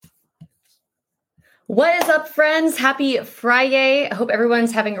What is up, friends? Happy Friday. I hope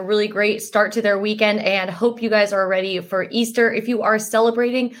everyone's having a really great start to their weekend and hope you guys are ready for Easter. If you are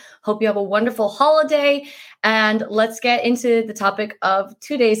celebrating, hope you have a wonderful holiday. And let's get into the topic of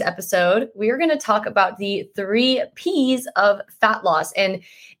today's episode. We are going to talk about the 3 P's of fat loss. And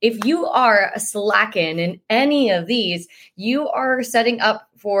if you are slacking in any of these, you are setting up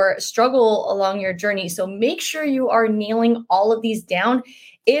for struggle along your journey. So make sure you are nailing all of these down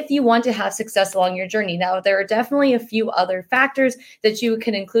if you want to have success along your journey. Now, there are definitely a few other factors that you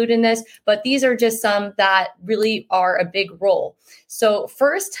can include in this, but these are just some that really are a big role. So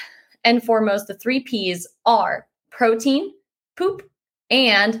first and foremost, the 3 P's are protein, poop,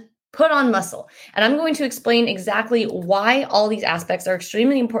 and put on muscle. And I'm going to explain exactly why all these aspects are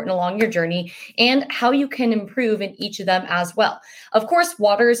extremely important along your journey and how you can improve in each of them as well. Of course,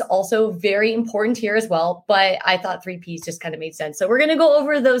 water is also very important here as well, but I thought 3 Ps just kind of made sense. So we're going to go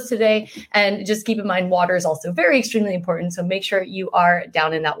over those today, and just keep in mind water is also very extremely important. So make sure you are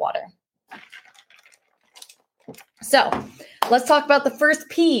down in that water. So let's talk about the first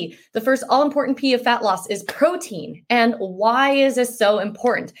P. The first all-important P of fat loss is protein. And why is this so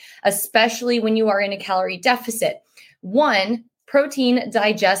important, especially when you are in a calorie deficit? One, protein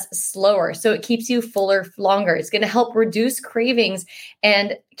digests slower, so it keeps you fuller longer. It's going to help reduce cravings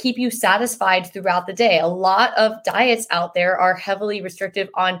and keep you satisfied throughout the day. A lot of diets out there are heavily restrictive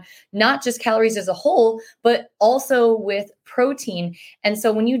on not just calories as a whole, but also with protein. And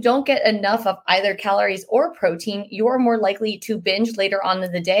so when you don't get enough of either calories or protein, you're more likely to binge later on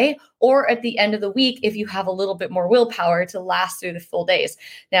in the day or at the end of the week if you have a little bit more willpower to last through the full days.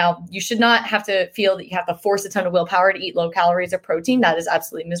 Now, you should not have to feel that you have to force a ton of willpower to eat low calories or protein. That is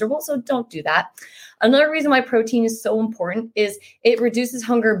absolutely miserable. So don't do that. Another reason why protein is so important is it reduces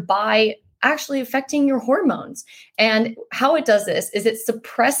hunger by actually affecting your hormones. And how it does this is it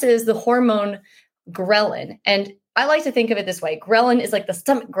suppresses the hormone ghrelin. And I like to think of it this way. Ghrelin is like the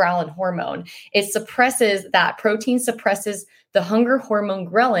stomach growling hormone. It suppresses that. Protein suppresses the hunger hormone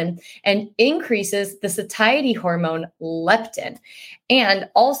ghrelin and increases the satiety hormone leptin. And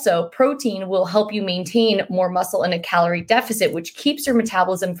also, protein will help you maintain more muscle in a calorie deficit, which keeps your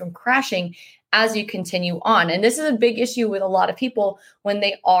metabolism from crashing as you continue on. And this is a big issue with a lot of people when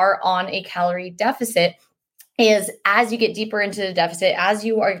they are on a calorie deficit, is as you get deeper into the deficit, as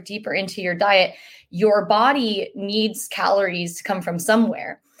you are deeper into your diet, your body needs calories to come from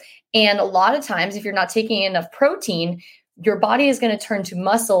somewhere. And a lot of times, if you're not taking enough protein, your body is going to turn to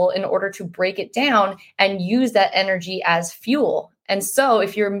muscle in order to break it down and use that energy as fuel. And so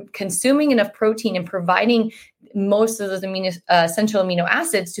if you're consuming enough protein and providing most of those essential amino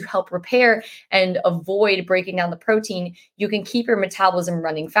acids to help repair and avoid breaking down the protein, you can keep your metabolism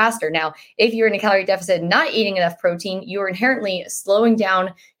running faster. Now, if you're in a calorie deficit and not eating enough protein, you're inherently slowing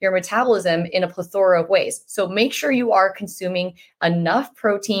down your metabolism in a plethora of ways. So make sure you are consuming enough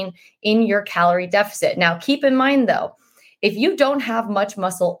protein in your calorie deficit. Now, keep in mind though, if you don't have much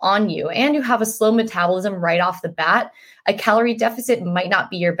muscle on you and you have a slow metabolism right off the bat, a calorie deficit might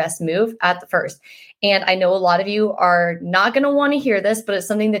not be your best move at the first. And I know a lot of you are not going to want to hear this, but it's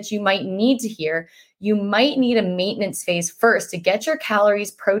something that you might need to hear. You might need a maintenance phase first to get your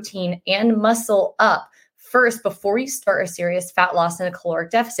calories, protein, and muscle up first before you start a serious fat loss and a caloric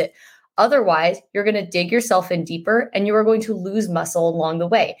deficit. Otherwise, you're going to dig yourself in deeper and you are going to lose muscle along the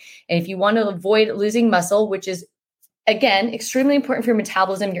way. And if you want to avoid losing muscle, which is again, extremely important for your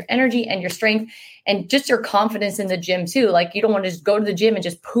metabolism, your energy, and your strength, and just your confidence in the gym too. Like you don't want to just go to the gym and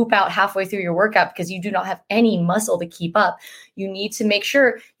just poop out halfway through your workout because you do not have any muscle to keep up. You need to make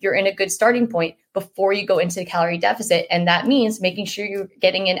sure you're in a good starting point before you go into the calorie deficit. And that means making sure you're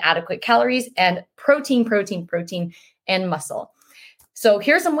getting in adequate calories and protein, and muscle. So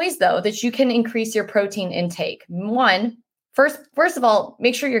here's some ways though that you can increase your protein intake. First of all,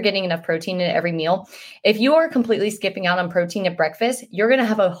 make sure you're getting enough protein in every meal. If you are completely skipping out on protein at breakfast, you're going to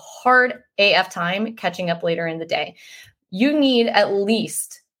have a hard AF time catching up later in the day. You need at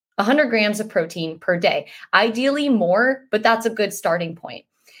least 100 grams of protein per day, ideally more, but that's a good starting point.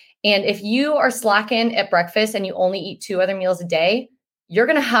 And if you are slacking at breakfast and you only eat 2 other meals a day, you're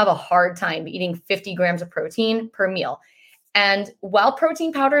going to have a hard time eating 50 grams of protein per meal. And while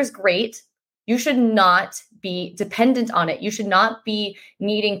protein powder is great, you should not be dependent on it. You should not be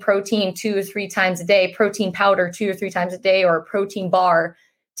needing protein 2 or 3 times a day, protein powder 2 or 3 times a day, or a protein bar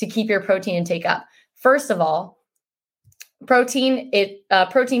to keep your protein intake up. First of all, protein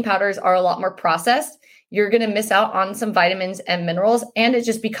powders are a lot more processed. You're going to miss out on some vitamins and minerals, and it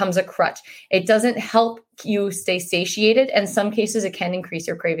just becomes a crutch. It doesn't help you stay satiated. And in some cases, it can increase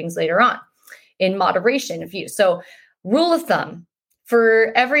your cravings later on in moderation of use. So rule of thumb,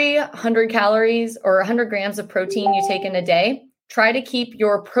 For every 100 calories or 100 grams of protein you take in a day, try to keep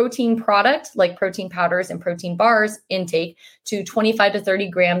your protein product, like protein powders and protein bars intake, to 25 to 30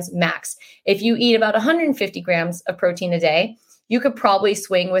 grams max. If you eat about 150 grams of protein a day, you could probably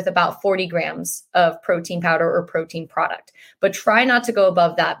swing with about 40 grams of protein powder or protein product. But try not to go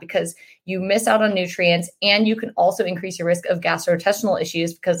above that because you miss out on nutrients, and you can also increase your risk of gastrointestinal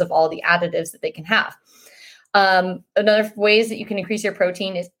issues because of all the additives that they can have. Another ways that you can increase your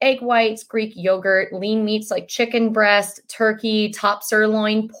protein is egg whites, Greek yogurt, lean meats like chicken breast, turkey, top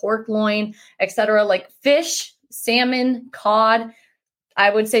sirloin, pork loin, etc., like fish, salmon, cod. I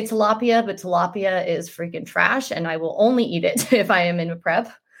would say tilapia, but tilapia is freaking trash, and I will only eat it if I am in a prep.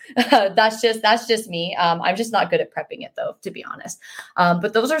 That's just me. I'm just not good at prepping it, though, to be honest.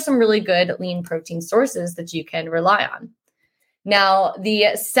 But those are some really good lean protein sources that you can rely on. Now,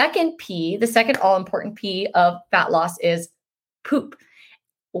 the second all-important P of fat loss is poop.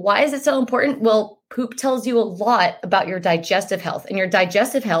 Why is it so important? Well, poop tells you a lot about your digestive health, and your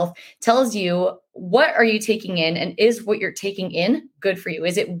digestive health tells you what are you taking in, and is what you're taking in good for you?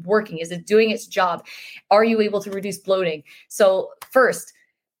 Is it working? Is it doing its job? Are you able to reduce bloating? So first,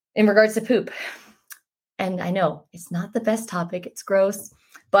 in regards to poop, and I know it's not the best topic, it's gross,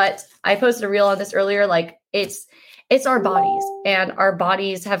 but I posted a reel on this earlier, like it's our bodies, and our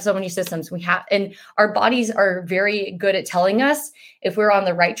bodies have so many systems and our bodies are very good at telling us if we're on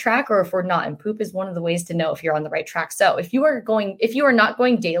the right track or if we're not. And poop is one of the ways to know if you're on the right track. So if you are not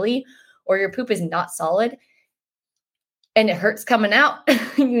going daily, or your poop is not solid and it hurts coming out,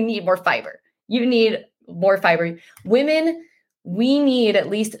 you need more fiber. You need more fiber. Women, we need at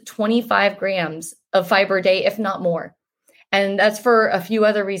least 25 grams of fiber a day, if not more. And that's for a few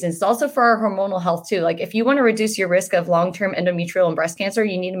other reasons. It's also for our hormonal health too. Like if you want to reduce your risk of long-term endometrial and breast cancer,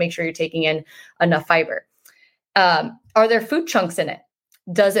 you need to make sure you're taking in enough fiber. Are there food chunks in it?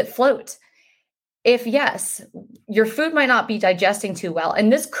 Does it float? If yes, your food might not be digesting too well.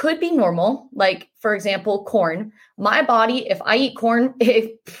 And this could be normal. Like for example, corn. My body, if I eat corn,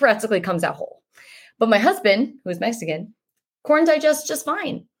 it practically comes out whole. But my husband, who is Mexican, corn digests just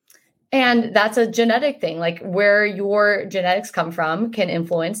fine. And that's a genetic thing, like where your genetics come from can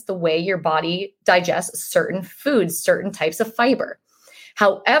influence the way your body digests certain foods, certain types of fiber.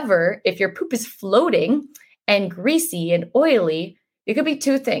 However, if your poop is floating and greasy and oily, it could be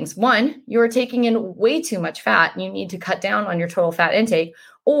two things. One, you are taking in way too much fat and you need to cut down on your total fat intake,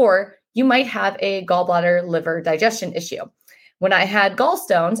 or you might have a gallbladder liver digestion issue. When I had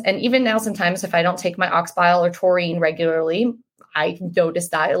gallstones, and even now sometimes if I don't take my ox bile or taurine regularly, I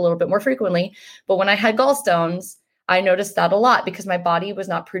noticed that a little bit more frequently. But when I had gallstones, I noticed that a lot because my body was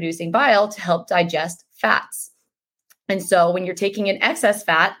not producing bile to help digest fats. And so when you're taking in excess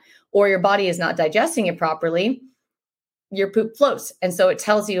fat or your body is not digesting it properly, your poop floats. And so it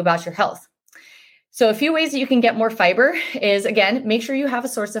tells you about your health. So a few ways that you can get more fiber is, again, make sure you have a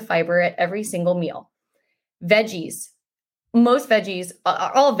source of fiber at every single meal. Veggies. Most veggies,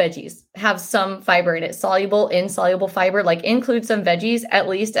 all veggies have some fiber in it, soluble, insoluble fiber, like include some veggies at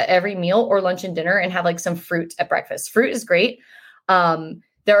least at every meal or lunch and dinner, and have like some fruit at breakfast. Fruit is great.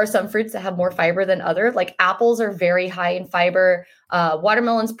 There are some fruits that have more fiber than others. Like apples are very high in fiber.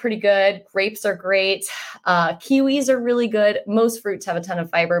 Watermelon's pretty good. Grapes are great. Kiwis are really good. Most fruits have a ton of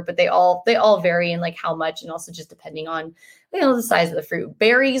fiber, but they all vary in like how much, and also just depending on the size of the fruit.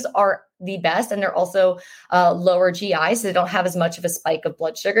 Berries are the best, and they're also lower GI, so they don't have as much of a spike of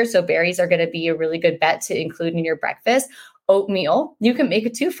blood sugar. So berries are going to be a really good bet to include in your breakfast. Oatmeal, you can make a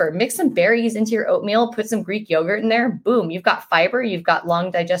twofer. Mix some berries into your oatmeal, put some Greek yogurt in there. Boom, you've got fiber, you've got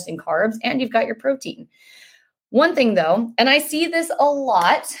long digesting carbs, and you've got your protein. One thing though, and I see this a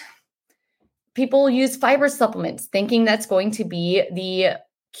lot, people use fiber supplements thinking that's going to be the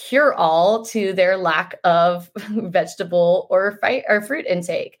cure-all to their lack of vegetable or fruit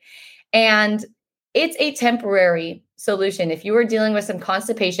intake. And it's a temporary solution. If you were dealing with some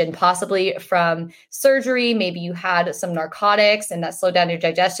constipation, possibly from surgery, maybe you had some narcotics and that slowed down your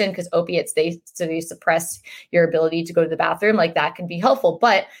digestion because opiates, they suppress your ability to go to the bathroom, like that can be helpful.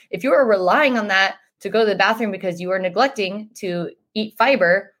 But if you are relying on that to go to the bathroom because you are neglecting to eat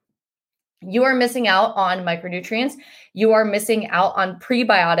fiber, you are missing out on micronutrients. You are missing out on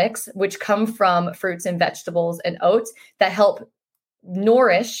prebiotics, which come from fruits and vegetables and oats that help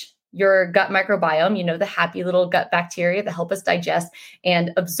nourish your gut microbiome, the happy little gut bacteria that help us digest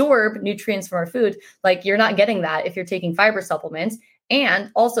and absorb nutrients from our food. Like you're not getting that if you're taking fiber supplements.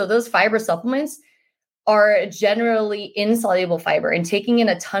 And also those fiber supplements are generally insoluble fiber, and taking in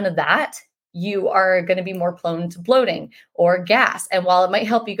a ton of that you are going to be more prone to bloating or gas. And while it might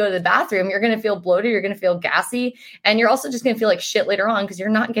help you go to the bathroom, you're going to feel bloated, you're going to feel gassy, and you're also just going to feel like shit later on because you're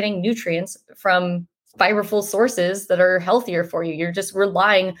not getting nutrients from fiberful sources that are healthier for you. You're just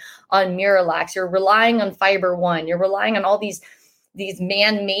relying on Miralax, you're relying on Fiber One, you're relying on all these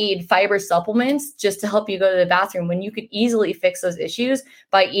man-made fiber supplements just to help you go to the bathroom when you could easily fix those issues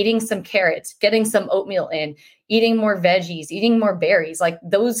by eating some carrots, getting some oatmeal in, eating more veggies, eating more berries. Like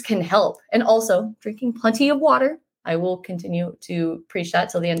those can help. And also drinking plenty of water. I will continue to preach that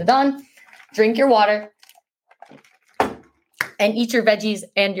till the end of dawn. Drink your water and eat your veggies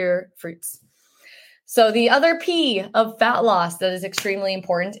and your fruits. So the other P of fat loss that is extremely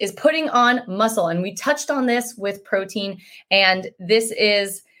important is putting on muscle. And we touched on this with protein. And this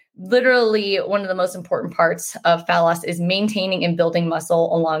is literally one of the most important parts of fat loss is maintaining and building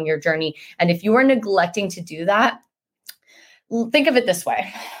muscle along your journey. And if you are neglecting to do that, think of it this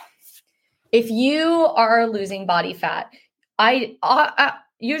way. If you are losing body fat,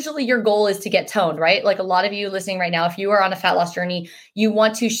 usually your goal is to get toned, right? Like a lot of you listening right now, if you are on a fat loss journey, you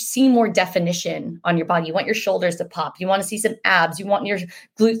want to see more definition on your body. You want your shoulders to pop. You want to see some abs. You want your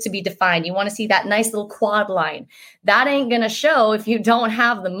glutes to be defined. You want to see that nice little quad line. That ain't going to show if you don't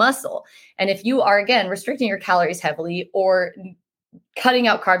have the muscle. And if you are, again, restricting your calories heavily or cutting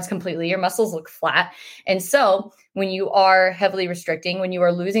out carbs completely, your muscles look flat. And so when you are heavily restricting, when you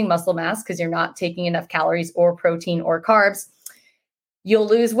are losing muscle mass because you're not taking enough calories or protein or carbs, you'll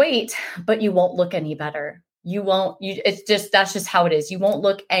lose weight, but you won't look any better. That's just how it is. You won't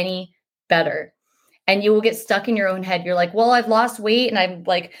look any better. And you will get stuck in your own head. You're like, well, I've lost weight and I'm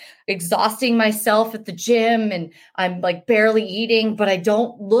like exhausting myself at the gym and I'm like barely eating, but I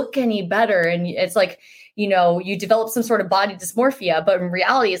don't look any better. And it's like, you develop some sort of body dysmorphia, but in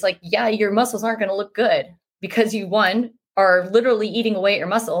reality, it's like, yeah, your muscles aren't going to look good because you, one, are literally eating away at your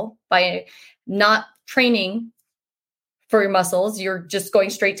muscle by not training for your muscles. You're just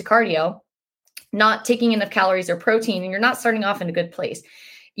going straight to cardio, not taking enough calories or protein, and you're not starting off in a good place.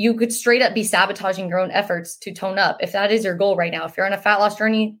 You could straight up be sabotaging your own efforts to tone up. If that is your goal right now, if you're on a fat loss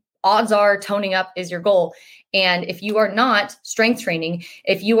journey, odds are toning up is your goal. And if you are not strength training,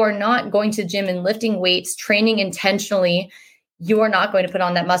 if you are not going to the gym and lifting weights, training intentionally, you are not going to put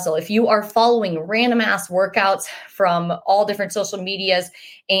on that muscle. If you are following random ass workouts from all different social medias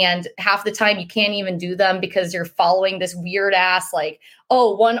and half the time you can't even do them because you're following this weird ass, like,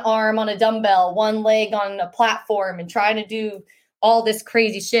 one arm on a dumbbell, one leg on a platform and trying to do all this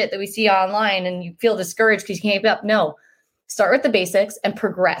crazy shit that we see online and you feel discouraged because you can't keep up. No, start with the basics and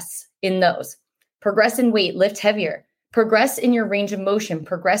progress in those. Progress in weight, lift heavier, progress in your range of motion,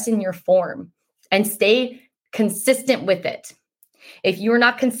 progress in your form, and stay consistent with it. If you are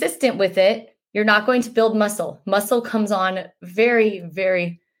not consistent with it, you're not going to build muscle. Muscle comes on very,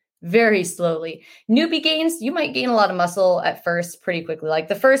 very, very slowly. Newbie gains, you might gain a lot of muscle at first pretty quickly. Like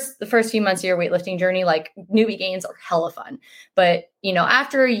the first few months of your weightlifting journey, like newbie gains are hella fun. But,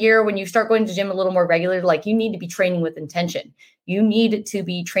 after a year, when you start going to the gym a little more regularly, like you need to be training with intention. You need to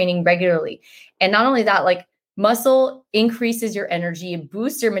be training regularly. And not only that, like muscle increases your energy, it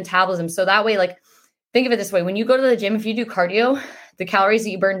boosts your metabolism. So that way, like, think of it this way. When you go to the gym, if you do cardio, the calories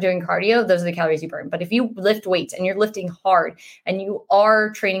that you burn during cardio, those are the calories you burn. But if you lift weights and you're lifting hard and you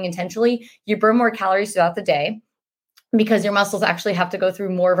are training intentionally, you burn more calories throughout the day because your muscles actually have to go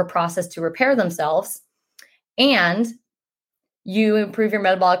through more of a process to repair themselves. And you improve your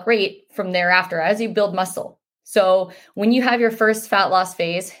metabolic rate from thereafter as you build muscle. So when you have your first fat loss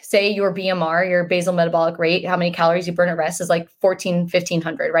phase, say your BMR, your basal metabolic rate, how many calories you burn at rest is like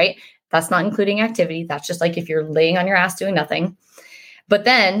 1,500, right? That's not including activity. That's just like if you're laying on your ass doing nothing. But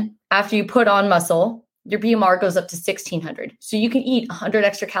then after you put on muscle, your BMR goes up to 1,600. So you can eat 100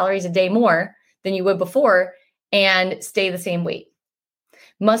 extra calories a day more than you would before and stay the same weight.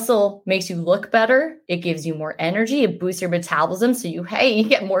 Muscle makes you look better. It gives you more energy. It boosts your metabolism. So you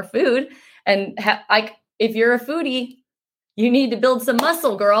get more food. And if you're a foodie, you need to build some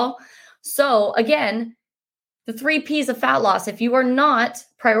muscle, girl. So again, the 3 P's of fat loss, if you are not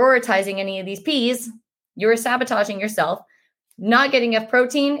prioritizing any of these P's, you're sabotaging yourself. Not getting enough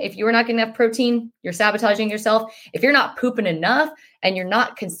protein. If you are not getting enough protein, you're sabotaging yourself. If you're not pooping enough and you're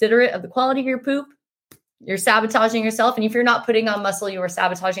not considerate of the quality of your poop, you're sabotaging yourself. And if you're not putting on muscle, you are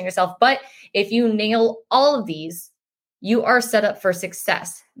sabotaging yourself. But if you nail all of these, you are set up for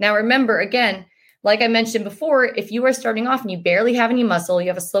success. Now, remember, again, like I mentioned before, if you are starting off and you barely have any muscle, you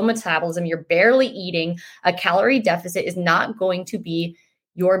have a slow metabolism, you're barely eating, a calorie deficit is not going to be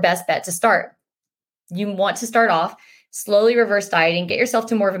your best bet to start. You want to start off, slowly reverse dieting, get yourself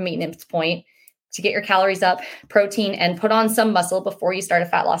to more of a maintenance point, to get your calories up, protein, and put on some muscle before you start a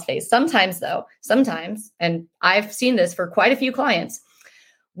fat loss phase. Sometimes, and I've seen this for quite a few clients,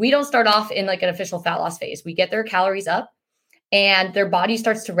 we don't start off in like an official fat loss phase. We get their calories up and their body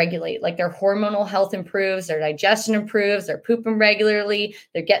starts to regulate, like their hormonal health improves, their digestion improves, they're pooping regularly,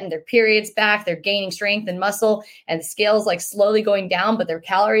 they're getting their periods back, they're gaining strength and muscle, and the scale's like slowly going down, but their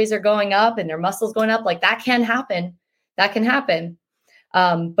calories are going up and their muscle's going up. Like that can happen. That can happen.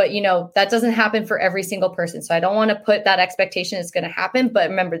 But that doesn't happen for every single person. So I don't want to put that expectation it's going to happen. But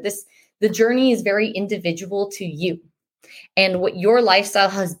remember, the journey is very individual to you and what your lifestyle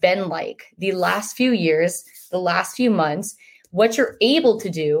has been like the last few years, the last few months, what you're able to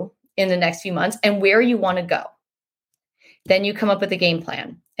do in the next few months, and where you want to go. Then you come up with a game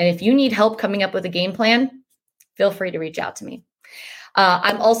plan. And if you need help coming up with a game plan, feel free to reach out to me.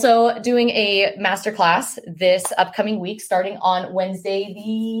 I'm also doing a masterclass this upcoming week, starting on Wednesday,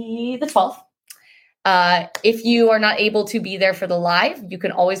 the 12th. If you are not able to be there for the live, you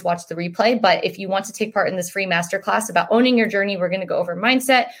can always watch the replay. But if you want to take part in this free masterclass about owning your journey, we're going to go over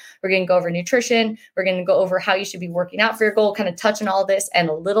mindset. We're going to go over nutrition. We're going to go over how you should be working out for your goal, kind of touch on all this and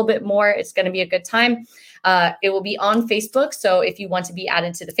a little bit more. It's going to be a good time. It will be on Facebook. So if you want to be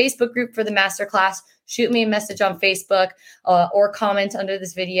added to the Facebook group for the masterclass, shoot me a message on Facebook or comment under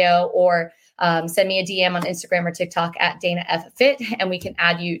this video, or send me a DM on Instagram or TikTok at Dana F Fit, and we can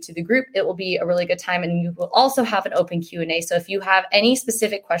add you to the group. It will be a really good time, and you will also have an open Q&A. So if you have any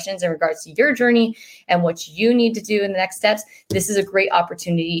specific questions in regards to your journey and what you need to do in the next steps, this is a great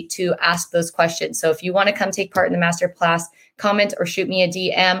opportunity to ask those questions. So if you want to come take part in the masterclass, comment or shoot me a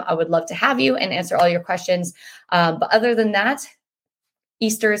DM. I would love to have you and answer all your questions. But other than that,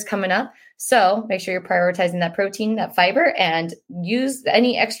 Easter is coming up. So make sure you're prioritizing that protein, that fiber, and use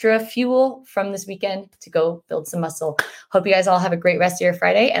any extra fuel from this weekend to go build some muscle. Hope you guys all have a great rest of your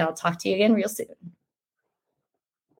Friday, and I'll talk to you again real soon.